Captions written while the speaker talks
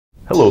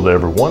Hello there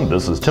everyone,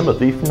 this is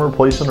Timothy from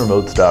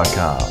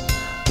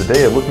ReplacementRemotes.com.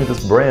 Today I'm looking at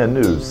this brand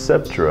new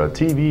Sceptre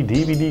TV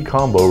DVD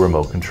combo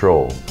remote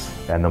control,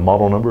 and the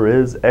model number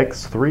is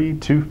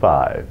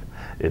X325.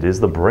 It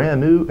is the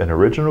brand new and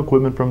original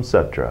equipment from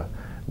Sceptre.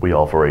 We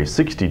offer a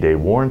 60-day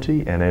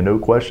warranty and a no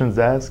questions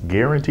asked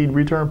guaranteed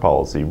return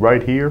policy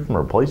right here from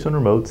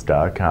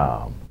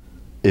ReplacementRemotes.com.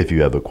 If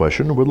you have a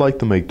question or would like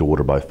to make the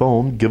order by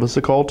phone, give us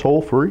a call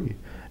toll free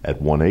at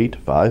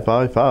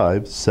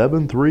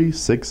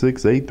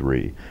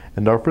 1-855-553-6683,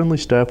 and our friendly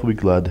staff will be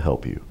glad to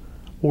help you.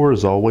 Or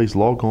as always,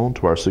 log on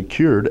to our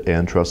secured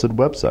and trusted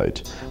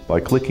website by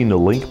clicking the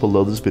link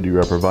below this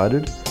video I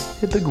provided.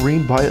 Hit the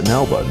green Buy It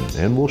Now button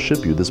and we'll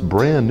ship you this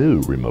brand new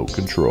remote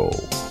control.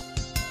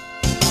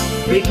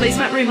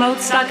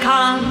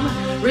 ReplacementRemotes.com,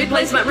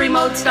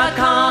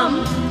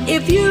 ReplacementRemotes.com.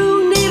 If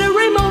you need a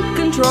remote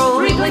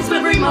control,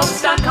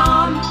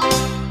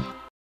 ReplacementRemotes.com.